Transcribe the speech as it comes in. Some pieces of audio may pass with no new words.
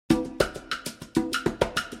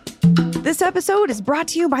This episode is brought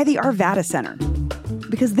to you by the Arvada Center,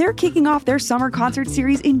 because they're kicking off their summer concert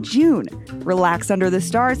series in June. Relax under the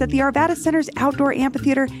stars at the Arvada Center's outdoor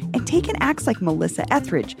amphitheater and take in acts like Melissa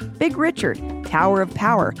Etheridge, Big Richard, Tower of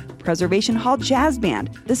Power, Preservation Hall Jazz Band,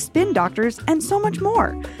 The Spin Doctors, and so much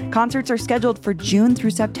more. Concerts are scheduled for June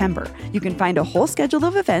through September. You can find a whole schedule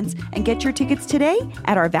of events and get your tickets today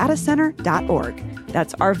at arvadacenter.org.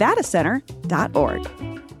 That's arvadacenter.org.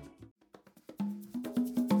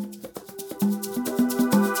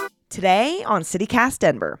 Today on CityCast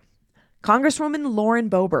Denver, Congresswoman Lauren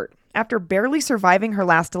Boebert. After barely surviving her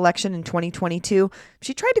last election in 2022,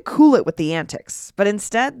 she tried to cool it with the antics. But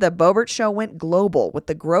instead, the Boebert show went global with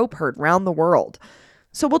the grope heard round the world.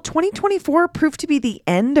 So will 2024 prove to be the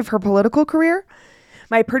end of her political career?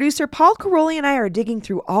 My producer Paul Caroli and I are digging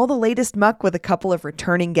through all the latest muck with a couple of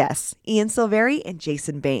returning guests, Ian Silveri and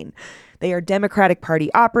Jason Bain. They are Democratic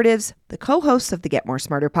Party operatives, the co-hosts of the Get More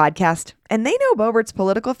Smarter podcast, and they know Boebert's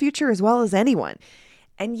political future as well as anyone.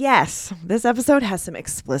 And yes, this episode has some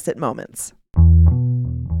explicit moments.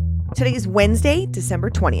 Today is Wednesday,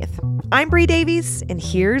 December 20th. I'm Bree Davies, and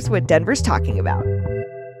here's what Denver's talking about.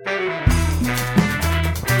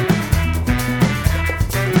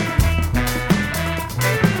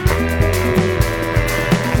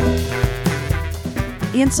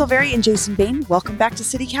 Ian Silveri and Jason Bain, welcome back to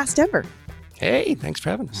CityCast Denver. Hey, thanks for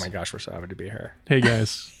having us. Oh my gosh, we're so happy to be here. Hey,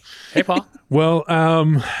 guys. Hey, Paul. Well,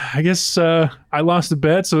 I guess I lost a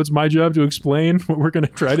bet, so it's my job to explain what we're going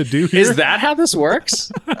to try to do here. Is that how this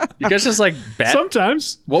works? You guys just like bet?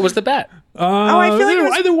 Sometimes. What was the bet? I feel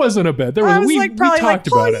like there wasn't a bet. We talked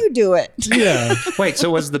Paul, about it. you do it. Yeah. Wait,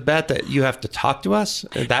 so was the bet that you have to talk to us?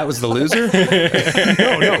 That was the loser?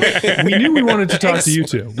 No. We knew we wanted to talk to you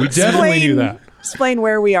two. We definitely knew that. Explain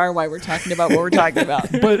where we are, why we're talking about what we're talking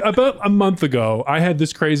about. But about a month ago, I had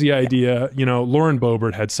this crazy idea. You know, Lauren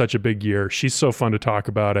Boebert had such a big year. She's so fun to talk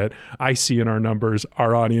about it. I see in our numbers,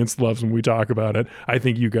 our audience loves when we talk about it. I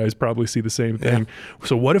think you guys probably see the same thing. Yeah.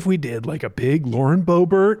 So what if we did like a big Lauren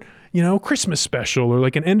Boebert, Christmas special or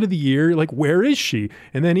like an end of the year, like where is she?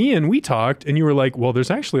 And then Ian, we talked and you were like, well, there's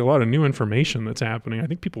actually a lot of new information that's happening. I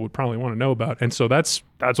think people would probably want to know about. And so that's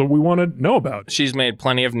what we want to know about. She's made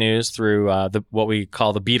plenty of news through what we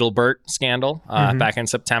call the Boebert scandal back in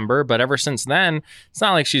September. But ever since then, it's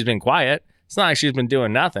not like she's been quiet. It's not like she's been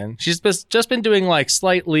doing nothing. She's just been doing like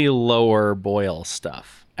slightly lower boil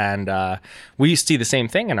stuff. And we see the same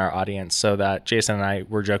thing in our audience, so that Jason and I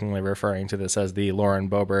were jokingly referring to this as the Lauren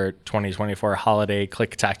Boebert 2024 Holiday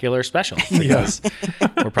Clicktacular Special, because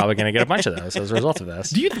we're probably going to get a bunch of those as a result of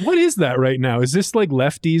this. What is that right now? Is this like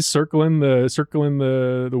lefties circling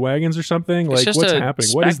the wagons or something? Like, what's happening?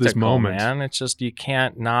 What is this moment? Man, it's just you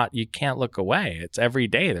can't look away. It's every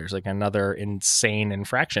day there's like another insane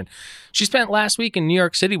infraction. She spent last week in New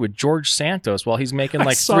York City with George Santos while he's making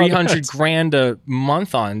like $300,000 a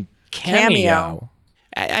month on Cameo.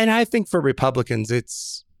 And I think for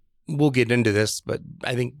Republicans, we'll get into this, but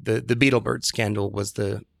I think the Boebert scandal was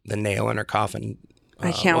the nail in her coffin.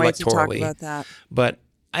 I can't wait to talk about that. But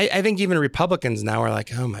I think even Republicans now are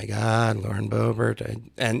like, oh my God, Lauren Boebert.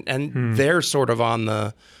 And they're sort of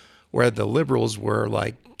on where the liberals were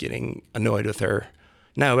like getting annoyed with her.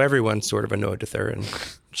 Now everyone's sort of annoyed with her, and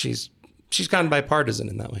she's gone bipartisan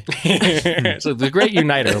in that way. So the great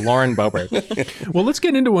uniter, Lauren Boebert. Well, let's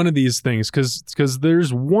get into one of these things because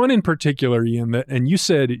there's one in particular, Ian, and you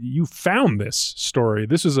said you found this story.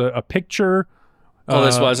 This was a picture. Well,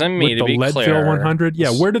 this wasn't me, to be clear. The Leadville 100.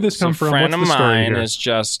 Yeah, where did this come from? A friend What's of the story mine here? is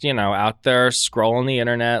just, out there scrolling the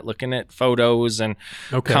internet, looking at photos, and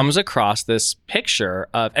comes across this picture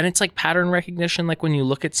of, and it's like pattern recognition. Like when you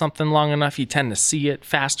look at something long enough, you tend to see it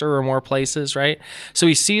faster or more places, right? So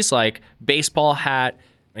he sees like baseball hat,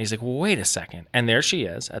 and he's like, well, wait a second. And there she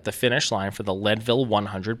is at the finish line for the Leadville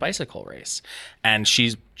 100 bicycle race. And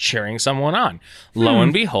she's cheering someone on. Lo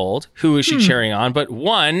and behold, who is she cheering on? But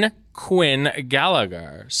one Quinn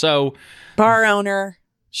Gallagher. So bar owner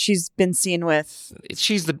she's been seen with.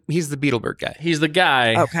 He's the Boebert guy. He's the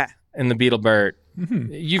guy in the Boebert.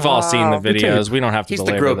 You've all seen the videos. We don't have to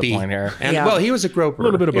belabor the point here. And well, he was a groper. A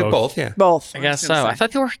little bit of both. Both. I guess so. I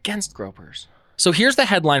thought they were against gropers. So here's the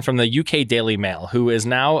headline from the UK Daily Mail, who is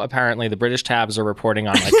now apparently the British tabs are reporting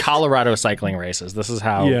on like Colorado cycling races. This is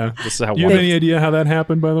how. You have any idea how that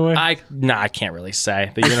happened, by the way? I can't really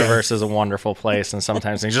say. The universe is a wonderful place, and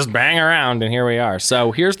sometimes things just bang around, and here we are.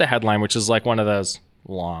 So here's the headline, which is like one of those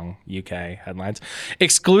long UK headlines.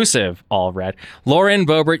 Exclusive, all red. Lauren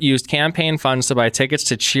Boebert used campaign funds to buy tickets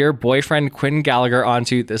to cheer boyfriend Quinn Gallagher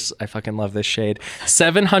onto this. I fucking love this shade.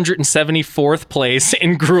 774th place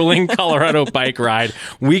in grueling Colorado bike ride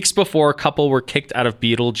weeks before a couple were kicked out of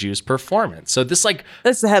Beetlejuice performance. So this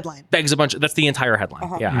that's the headline. Begs a bunch. That's the entire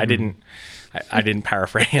headline. Yeah, mm-hmm. I didn't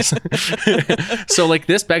paraphrase. So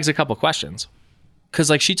this begs a couple questions. Because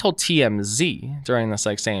she told TMZ during this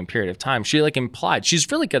same period of time, she implied, she's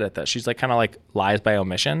really good at this. She's kind of lies by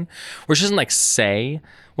omission, where she doesn't say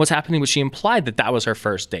what's happening, but she implied that was her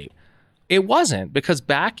first date. It wasn't, because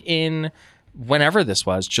back in whenever this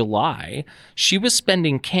was, July, she was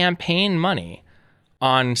spending campaign money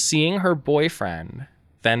on seeing her boyfriend,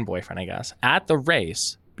 then boyfriend, I guess, at the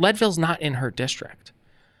race. Leadville's not in her district.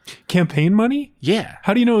 Campaign money? Yeah.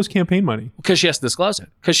 How do you know it was campaign money? Because she has to disclose it.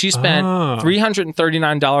 Because she spent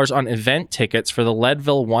 $339 on event tickets for the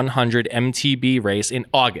Leadville 100 MTB race in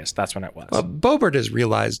August. That's when it was. Boebert has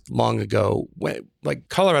realized long ago,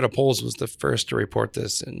 Colorado Polls was the first to report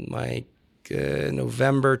this in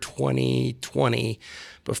November 2020,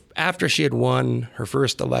 after she had won her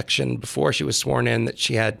first election, before she was sworn in, that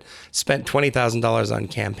she had spent $20,000 on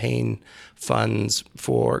campaign funds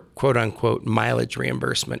for quote unquote mileage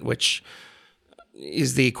reimbursement, which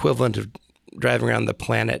is the equivalent of driving around the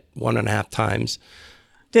planet 1.5 times.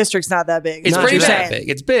 District's not that big. It's pretty big.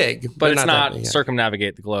 It's big, but it's not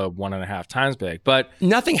circumnavigate the globe 1.5 times big. But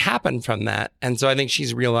nothing happened from that, and so I think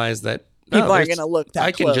she's realized that people aren't going to look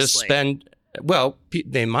that closely. I can just spend. Well,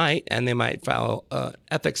 they might, and they might file an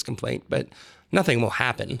ethics complaint, but nothing will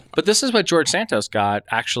happen. But this is what George Santos got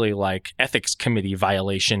actually ethics committee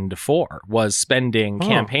violation for, was spending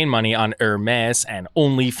campaign money on Hermes and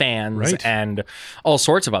OnlyFans and all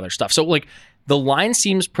sorts of other stuff. So the line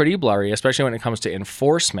seems pretty blurry, especially when it comes to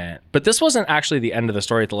enforcement. But this wasn't actually the end of the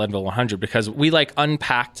story at the Leadville 100, because we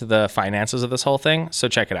unpacked the finances of this whole thing. So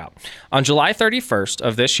check it out. On July 31st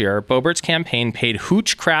of this year, Boebert's campaign paid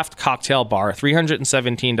Hoochcraft Cocktail Bar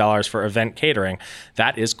 $317 for event catering.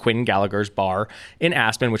 That is Quinn Gallagher's bar in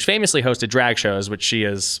Aspen, which famously hosted drag shows, which she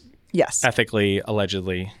is ethically,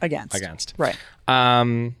 allegedly against. Right.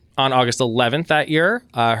 On August 11th that year,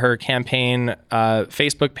 her campaign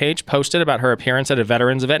Facebook page posted about her appearance at a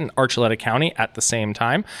veterans event in Archuleta County at the same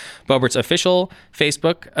time. Boebert's official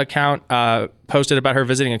Facebook account posted about her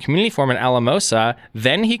visiting a community forum in Alamosa.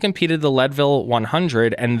 Then he competed the Leadville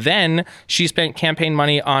 100, and then she spent campaign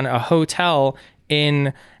money on a hotel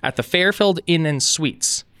at the Fairfield Inn and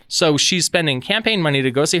Suites. So she's spending campaign money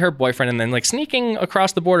to go see her boyfriend, and then sneaking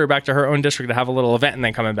across the border back to her own district to have a little event, and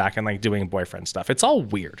then coming back and doing boyfriend stuff. It's all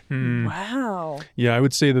weird. Wow. Yeah, I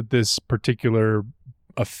would say that this particular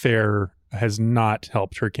affair has not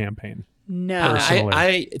helped her campaign. No.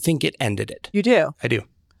 I think it ended it. You do? I do.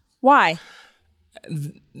 Why?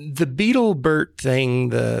 The Beetlejuice thing,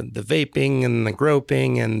 the vaping and the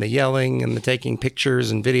groping and the yelling and the taking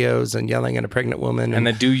pictures and videos and yelling at a pregnant woman. And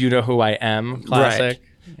the "Do you know who I am" classic. Right.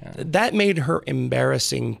 Yeah. That made her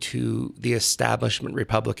embarrassing to the establishment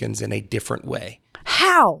Republicans in a different way.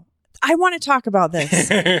 How? I want to talk about this.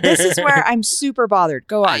 This is where I'm super bothered.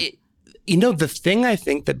 Go on. The thing I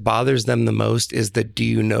think that bothers them the most is the "Do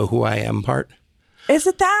you know who I am" part. Is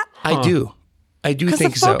it that? I do think so.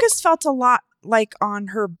 Because the focus felt a lot on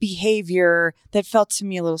her behavior that felt to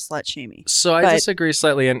me a little slut-shamey. So I disagree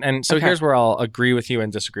slightly. And so here's where I'll agree with you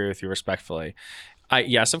and disagree with you respectfully.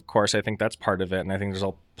 Yes, of course, I think that's part of it. And I think there's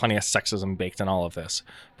plenty of sexism baked in all of this.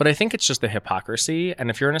 But I think it's just the hypocrisy. And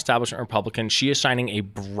if you're an establishment Republican, she is shining a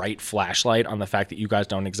bright flashlight on the fact that you guys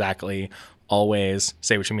don't exactly always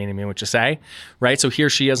say what you mean and mean what you say, right? So here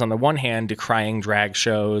she is on the one hand decrying drag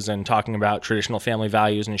shows and talking about traditional family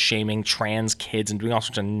values and shaming trans kids and doing all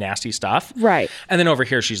sorts of nasty stuff. Right. And then over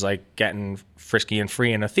here she's getting frisky and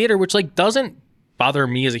free in a theater, which doesn't bother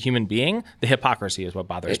me as a human being. The hypocrisy is what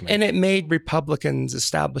bothers me. And it made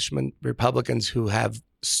establishment Republicans who have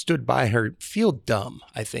stood by her feel dumb,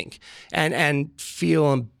 I think, and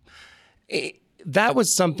feel that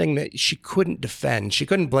was something that she couldn't defend. She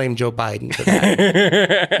couldn't blame Joe Biden for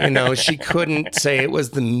that. She couldn't say it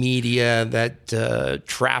was the media that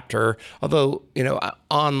trapped her. Although,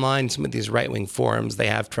 online, some of these right-wing forums, they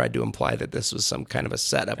have tried to imply that this was some kind of a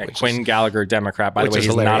setup. Quinn Gallagher, Democrat, by the way,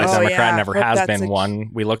 he's not a Democrat, never has been one.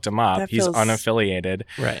 We looked him up. He's unaffiliated.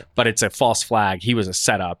 Right. But it's a false flag. He was a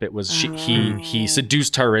setup. It was he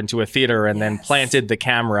seduced her into a theater and then planted the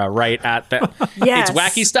camera right at the... It's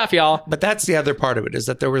wacky stuff, y'all. But that's the other part of it, is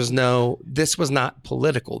that this was not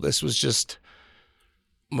political. This was just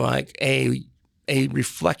a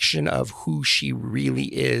reflection of who she really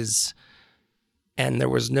is and there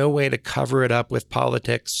was no way to cover it up with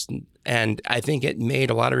politics. And I think it made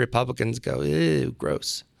a lot of Republicans go, ew,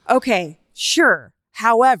 gross. Okay, sure.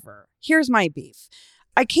 However, here's my beef.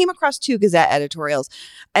 I came across 2 Gazette editorials,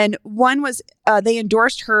 and one was they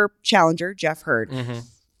endorsed her challenger, Jeff Hurd. Mm-hmm.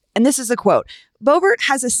 And this is a quote. Boebert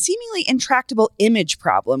has a seemingly intractable image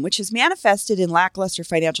problem, which is manifested in lackluster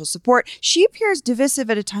financial support. She appears divisive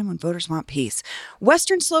at a time when voters want peace.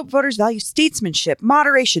 Western Slope voters value statesmanship,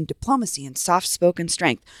 moderation, diplomacy, and soft-spoken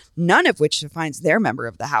strength, none of which defines their member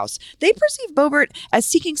of the House. They perceive Boebert as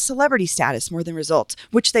seeking celebrity status more than results,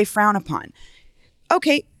 which they frown upon.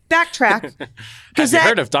 Okay, backtrack. Have you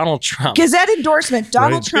heard of Donald Trump? Gazette endorsement,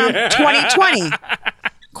 Donald Trump 2020.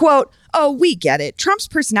 Quote, oh, we get it. Trump's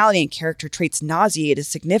personality and character traits nauseate a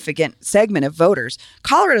significant segment of voters.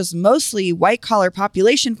 Colorado's mostly white-collar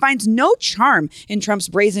population finds no charm in Trump's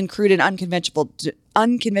brazen, crude, and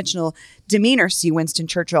unconventional demeanor, see Winston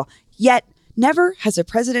Churchill. Yet, never has a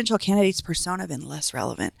presidential candidate's persona been less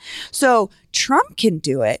relevant. So Trump can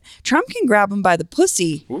do it. Trump can grab him by the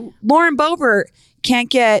pussy. Ooh. Lauren Boebert can't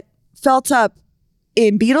get felt up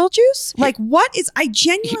in Beetlejuice? Like, what is, I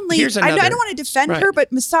genuinely, I don't want to defend her, but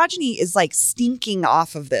misogyny is like stinking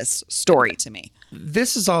off of this story to me.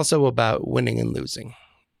 This is also about winning and losing.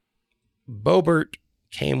 Boebert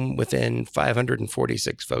came within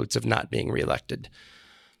 546 votes of not being reelected.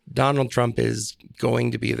 Donald Trump is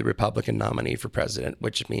going to be the Republican nominee for president,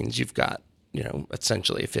 which means you've got,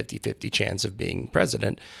 essentially a 50-50 chance of being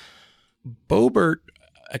president. Boebert,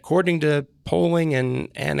 according to polling and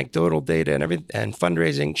anecdotal data and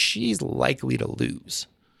fundraising, she's likely to lose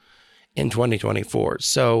in 2024.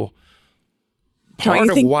 So part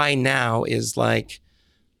of why now is like,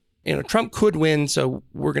 Trump could win, so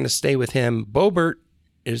we're going to stay with him. Boebert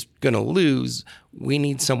is going to lose. We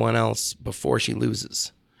need someone else before she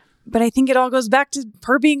loses. But I think it all goes back to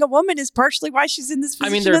her being a woman is partially why she's in this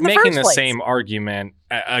position. I mean, they're in the making first the place. same argument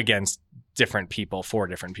against different people for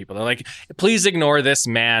different people. They're like, please ignore this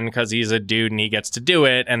man because he's a dude and he gets to do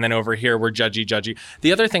it. And then over here, we're judgy.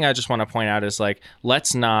 The other thing I just want to point out is like,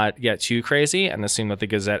 let's not get too crazy and assume that the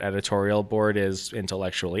Gazette editorial board is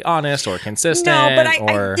intellectually honest or consistent. No,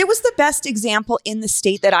 but it was the best example in the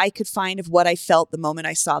state that I could find of what I felt the moment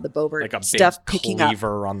I saw the Boebert like a stuff big picking up.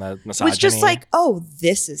 cleaver on the misogyny. It was just like, oh,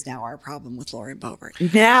 this is now our problem with Lauren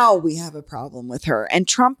Boebert. Now we have a problem with her. And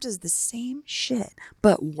Trump does the same shit,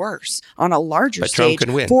 but worse on a larger stage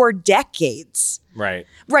for decades. Right.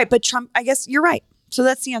 Right. But Trump, I guess you're right. So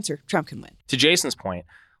that's the answer. Trump can win. To Jason's point,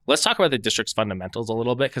 let's talk about the district's fundamentals a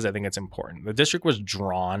little bit because I think it's important. The district was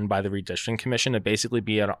drawn by the Redistricting Commission to basically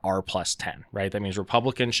be an R plus 10, right? That means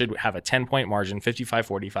Republicans should have a 10-point margin,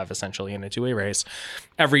 55-45 essentially in a two-way race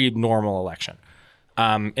every normal election.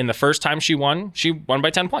 In the first time she won by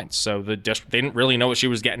 10 points. So the district, they didn't really know what she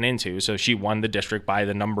was getting into. So she won the district by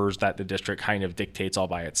the numbers that the district kind of dictates all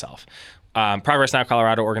by itself. Progress Now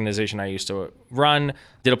Colorado organization I used to run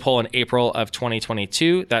did a poll in April of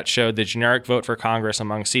 2022 that showed the generic vote for Congress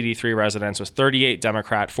among CD3 residents was 38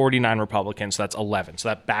 Democrat, 49 Republican. So that's 11. So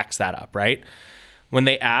that backs that up, right? When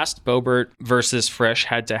they asked Boebert versus Frisch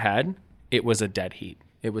head to head, it was a dead heat.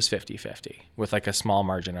 It was 50-50 with like a small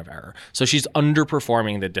margin of error. So she's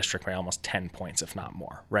underperforming the district by almost 10 points, if not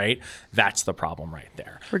more, right? That's the problem right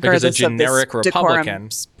there. Regardless because a generic of this Republican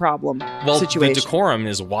problem the situation. decorum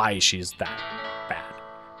is why she's that bad,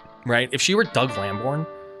 right? If she were Doug Lamborn,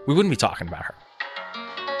 we wouldn't be talking about her.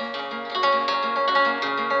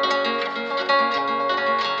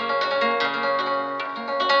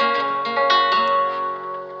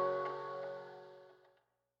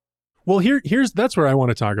 Well, that's where I want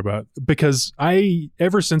to talk about, because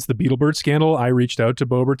ever since the Beetleborg scandal, I reached out to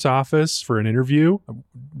Boebert's office for an interview,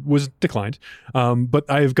 was declined, but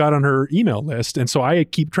I've got on her email list, and so I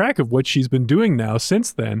keep track of what she's been doing now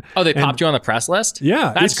since then. Oh, they popped you on the press list?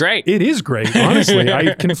 Yeah. That's great. It is great, honestly.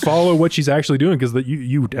 I can follow what she's actually doing, because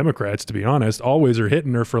you Democrats, to be honest, always are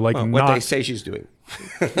hitting her for like what they say she's doing.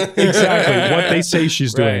 Exactly, what they say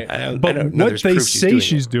she's doing. Right. But what they say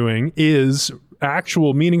she's doing is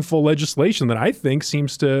actual meaningful legislation that I think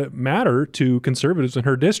seems to matter to conservatives in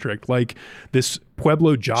her district, like this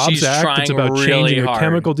Pueblo Jobs Act. It's about really changing hard. a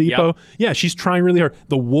chemical depot. Yep. Yeah, she's trying really hard.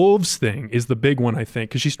 The wolves thing is the big one, I think,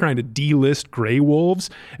 because she's trying to delist gray wolves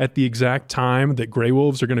at the exact time that gray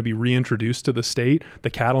wolves are going to be reintroduced to the state. The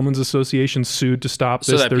Cattlemen's Association sued to stop this.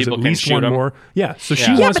 So that There's people at can least shoot one them. more. Yeah, so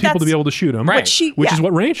she wants people to be able to shoot them, right. which is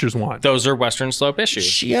what ranchers want. Those are Western Slope issues.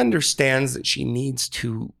 She understands that she needs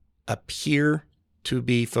to appear to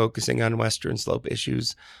be focusing on Western Slope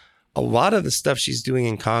issues. A lot of the stuff she's doing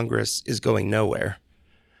in Congress is going nowhere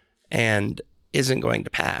and isn't going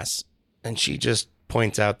to pass. And she just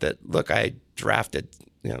points out that, look, I drafted,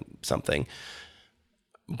 something,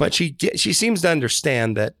 but she seems to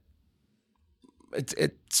understand that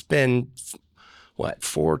it's been what,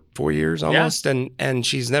 4 years almost, and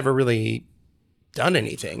she's never really done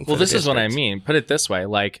anything. Well, this is what I mean. Put it this way,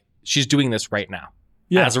 like she's doing this right now.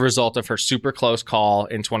 Yeah. As a result of her super close call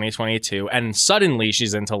in 2022. And suddenly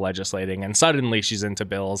she's into legislating, and suddenly she's into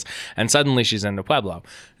bills, and suddenly she's into Pueblo.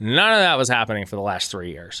 None of that was happening for the last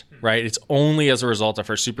 3 years, right? It's only as a result of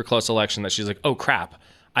her super close election that she's like, oh, crap.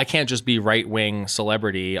 I can't just be right-wing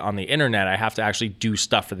celebrity on the internet. I have to actually do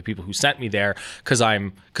stuff for the people who sent me there because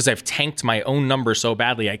I've tanked my own number so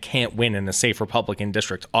badly I can't win in a safe Republican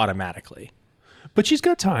district automatically. But she's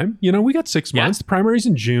got time. We got 6 months. The primary's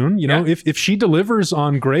in June. If she delivers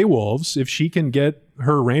on Gray Wolves, if she can get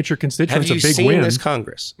her rancher constituents a big win. Have you seen this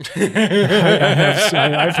Congress?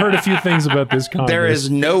 I've heard a few things about this Congress. There is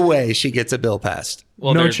no way she gets a bill passed.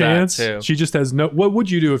 Well, no chance. She just has no. What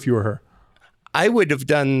would you do if you were her? I would have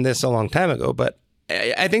done this a long time ago, but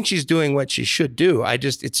I think she's doing what she should do.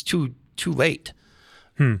 It's too late.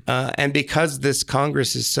 And because this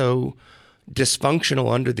Congress is so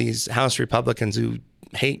dysfunctional under these House Republicans who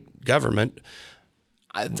hate government,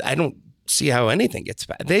 I don't see how anything gets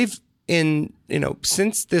passed. They've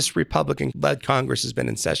since this Republican-led Congress has been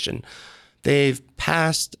in session, they've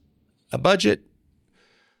passed a budget,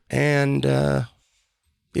 and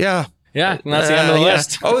and that's the end of the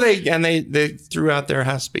list. Oh, they threw out their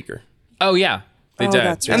House Speaker. Oh yeah. They did.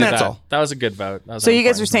 That's right. And that's all. That was a good vote. So you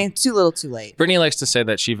guys are saying too little, too late. Brittany likes to say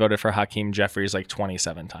that she voted for Hakeem Jeffries like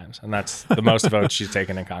 27 times, and that's the most votes she's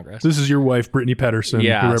taken in Congress. This is your wife, Brittany Pedersen, who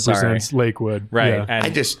represents Lakewood. Right. Yeah.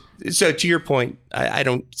 And So to your point, I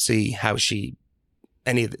don't see how I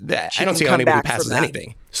don't see how anybody passes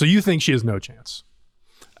anything. So you think she has no chance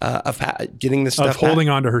of getting this stuff of holding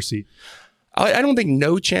on to her seat? I don't think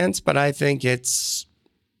no chance, but I think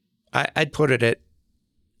I'd put it at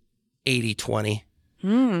 80-20.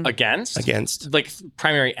 Against? Like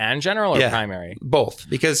primary and general, or primary? Both,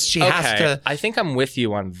 because she has to. I think I'm with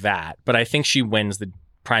you on that, but I think she wins the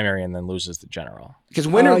primary and then loses the general. Because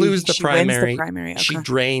win or lose the she primary, wins the primary. Okay. she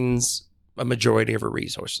drains a majority of her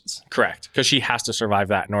resources. Correct, because she has to survive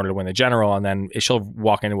that in order to win the general, and then she'll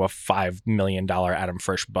walk into a $5 million Adam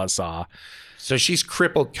Frisch buzzsaw. So she's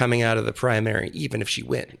crippled coming out of the primary, even if she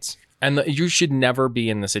wins. And you should never be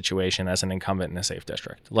in the situation as an incumbent in a safe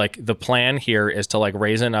district. Like, the plan here is to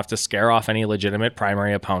raise enough to scare off any legitimate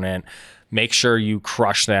primary opponent, make sure you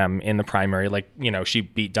crush them in the primary. She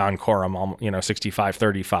beat Don Coram,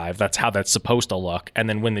 65-35. That's how that's supposed to look. And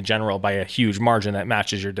then win the general by a huge margin that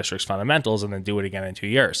matches your district's fundamentals, and then do it again in 2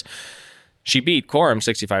 years. She beat Coram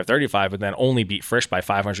 65-35, but then only beat Frisch by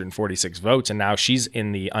 546 votes. And now she's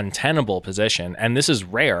in the untenable position. And this is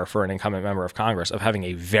rare for an incumbent member of Congress, of having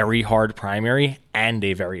a very hard primary and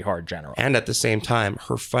a very hard general. And at the same time,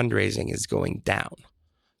 her fundraising is going down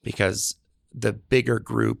because the bigger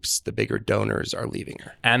groups, the bigger donors are leaving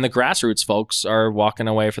her. And the grassroots folks are walking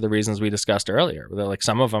away for the reasons we discussed earlier. They're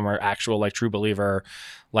some of them are actual true believer,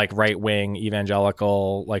 right-wing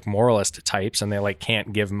evangelical, moralist types, and they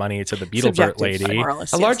can't give money to the Boebert lady.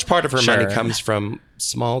 A large part of her money comes from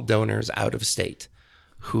small donors out of state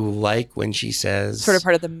who when she says, sort of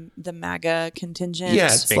part of the MAGA contingent. Yeah,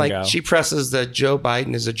 it's Bingo. She presses the Joe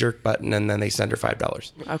Biden is a jerk button, and then they send her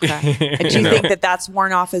 $5. Okay. And do you think that's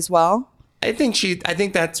worn off as well? I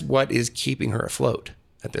think that's what is keeping her afloat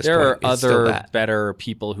at this point. There are other better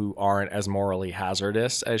people who aren't as morally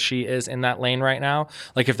hazardous as she is in that lane right now.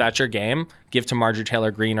 If that's your game, give to Marjorie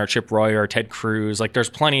Taylor Greene or Chip Roy or Ted Cruz. There's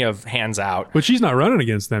plenty of hands out. But she's not running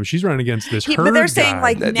against them. She's running against this herd But they're saying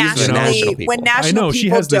guy. nationally, when national I know she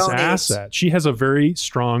has this donate. asset. She has a very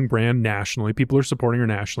strong brand nationally. People are supporting her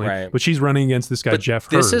nationally. Right. But she's running against this guy,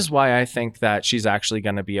 Jeff Hurd. This is why I think that she's actually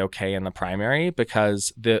going to be okay in the primary,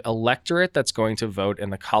 because the electorate that's going to vote in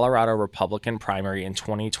the Colorado Republican primary in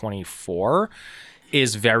 2024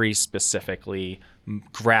 is very specifically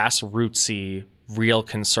grassrootsy, real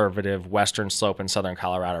conservative Western Slope and Southern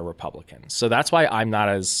Colorado Republicans. So that's why I'm not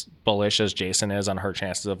as bullish as Jason is on her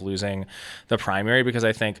chances of losing the primary, because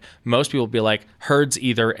I think most people will be like, Hurd's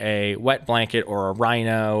either a wet blanket or a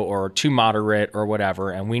rhino or too moderate or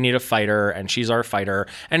whatever, and we need a fighter, and she's our fighter.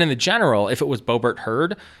 And in the general, if it was Boebert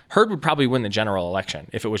Hurd would probably win the general election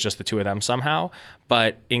if it was just the two of them somehow.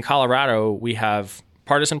 But in Colorado, we have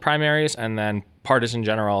partisan primaries and then partisan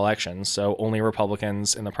general elections. So only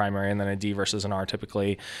Republicans in the primary, and then a D versus an R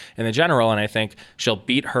typically in the general. And I think she'll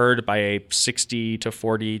beat Hurd by a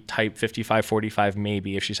 60-40 type, 55-45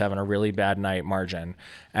 maybe if she's having a really bad night margin.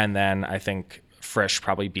 And then I think Frisch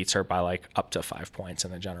probably beats her by up to 5 points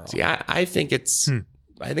in the general. See, I think it's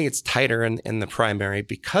I think it's tighter in the primary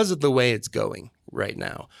because of the way it's going right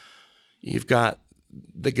now. You've got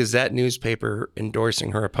the Gazette newspaper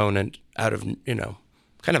endorsing her opponent out of,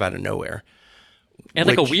 kind of out of nowhere. And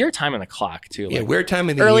like a weird time in the clock, too. Yeah, weird time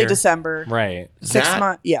of the early year. December. Right. 6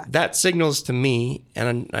 months. Yeah. That signals to me,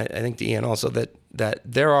 and I think to Ian also, that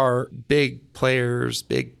there are big players,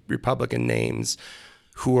 big Republican names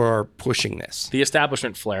who are pushing this. The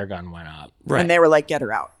establishment flare gun went up. Right. And they were like, get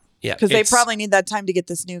her out. Yeah. Because they probably need that time to get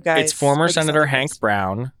this new guy. It's former Senator Hank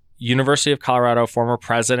Brown, University of Colorado former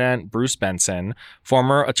President Bruce Benson,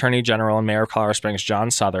 former Attorney General and Mayor of Colorado Springs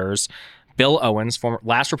John Suthers, Bill Owens, former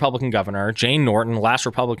last Republican governor, Jane Norton, last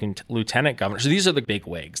Republican lieutenant governor. So these are the big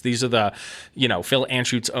wigs. These are the, Phil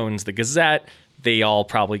Anschutz owns the Gazette. They all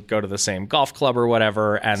probably go to the same golf club or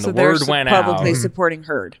whatever. And the word went out. Publicly supporting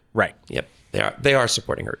Hurd. Right. Yep. They are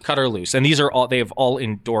supporting Hurd. Cut her loose. And they have all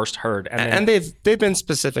endorsed Hurd. And they've been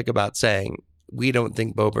specific about saying, we don't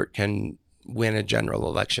think Boebert can win a general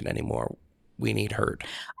election anymore. We need Hurd.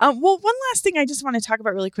 Well, one last thing I just want to talk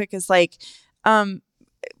about really quick is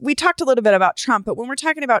we talked a little bit about Trump, but when we're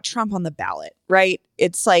talking about Trump on the ballot, right,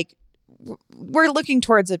 it's like we're looking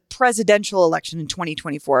towards a presidential election in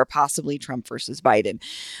 2024, possibly Trump versus Biden.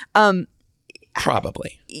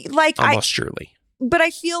 Probably. Almost surely. But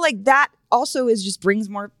I feel like that also brings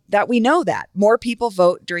more, that we know that more people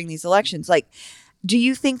vote during these elections. Like, do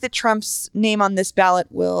you think that Trump's name on this ballot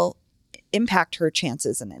will impact her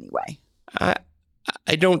chances in any way?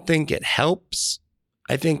 I don't think it helps.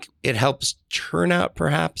 I think it helps turnout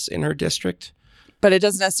perhaps in her district. But it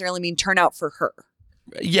doesn't necessarily mean turnout for her.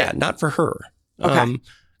 Yeah, not for her. Okay.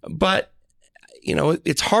 But,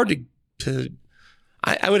 it's hard to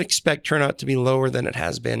I would expect turnout to be lower than it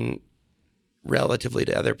has been relatively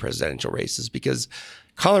to other presidential races because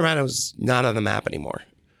Colorado's not on the map anymore.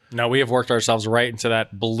 No, we have worked ourselves right into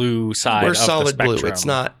that blue side We're of solid the spectrum. blue. It's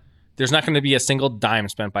not. There's not going to be a single dime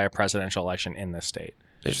spent by a presidential election in this state.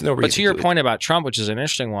 There's no reason. But to your point about Trump, which is an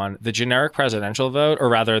interesting one, the generic presidential vote, or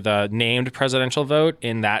rather the named presidential vote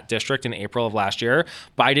in that district in April of last year,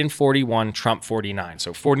 Biden 41, Trump 49.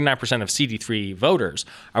 So 49% of CD3 voters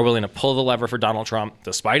are willing to pull the lever for Donald Trump,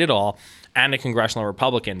 despite it all, and a congressional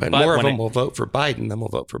Republican. But more of them will vote for Biden than will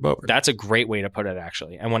vote for Boebert. That's a great way to put it,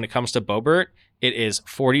 actually. And when it comes to Boebert, it is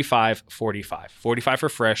 45-45. 45 for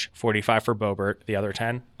Frisch, 45 for Boebert. The other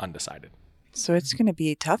 10, undecided. So it's going to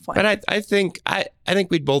be a tough one. But I think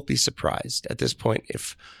we'd both be surprised at this point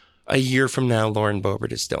if a year from now Lauren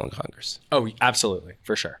Boebert is still in Congress. Oh, absolutely,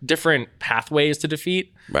 for sure. Different pathways to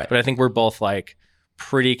defeat, right? But I think we're both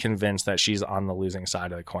pretty convinced that she's on the losing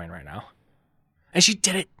side of the coin right now, and she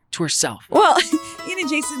did it to herself. Well, Ian and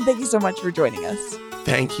Jason, thank you so much for joining us.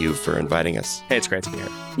 Thank you for inviting us. Hey, it's great to be here.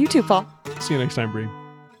 You too, Paul. See you next time, Bree.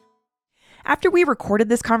 After we recorded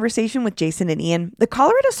this conversation with Jason and Ian, the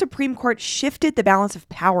Colorado Supreme Court shifted the balance of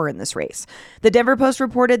power in this race. The Denver Post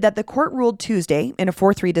reported that the court ruled Tuesday in a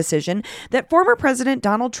 4-3 decision that former President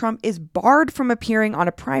Donald Trump is barred from appearing on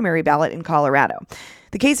a primary ballot in Colorado.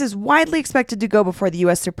 The case is widely expected to go before the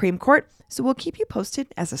U.S. Supreme Court, so we'll keep you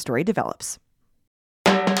posted as the story develops.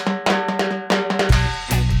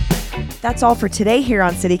 That's all for today here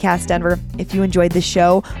on CityCast Denver. If you enjoyed this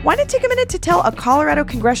show, why not take a minute to tell a Colorado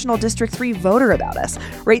Congressional District 3 voter about us?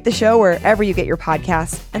 Rate the show wherever you get your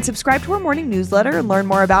podcasts and subscribe to our morning newsletter and learn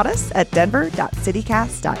more about us at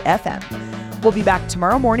denver.citycast.fm. We'll be back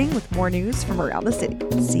tomorrow morning with more news from around the city.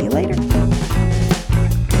 See you later.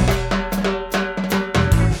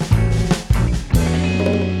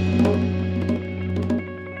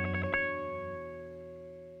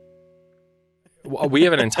 We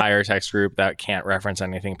have an entire text group that can't reference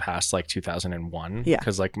anything past 2001. Yeah.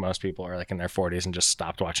 Because most people are in their 40s and just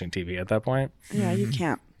stopped watching TV at that point. Yeah, you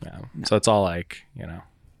can't. Yeah. No. So it's all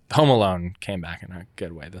Home Alone came back in a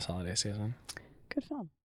good way this holiday season. Good film.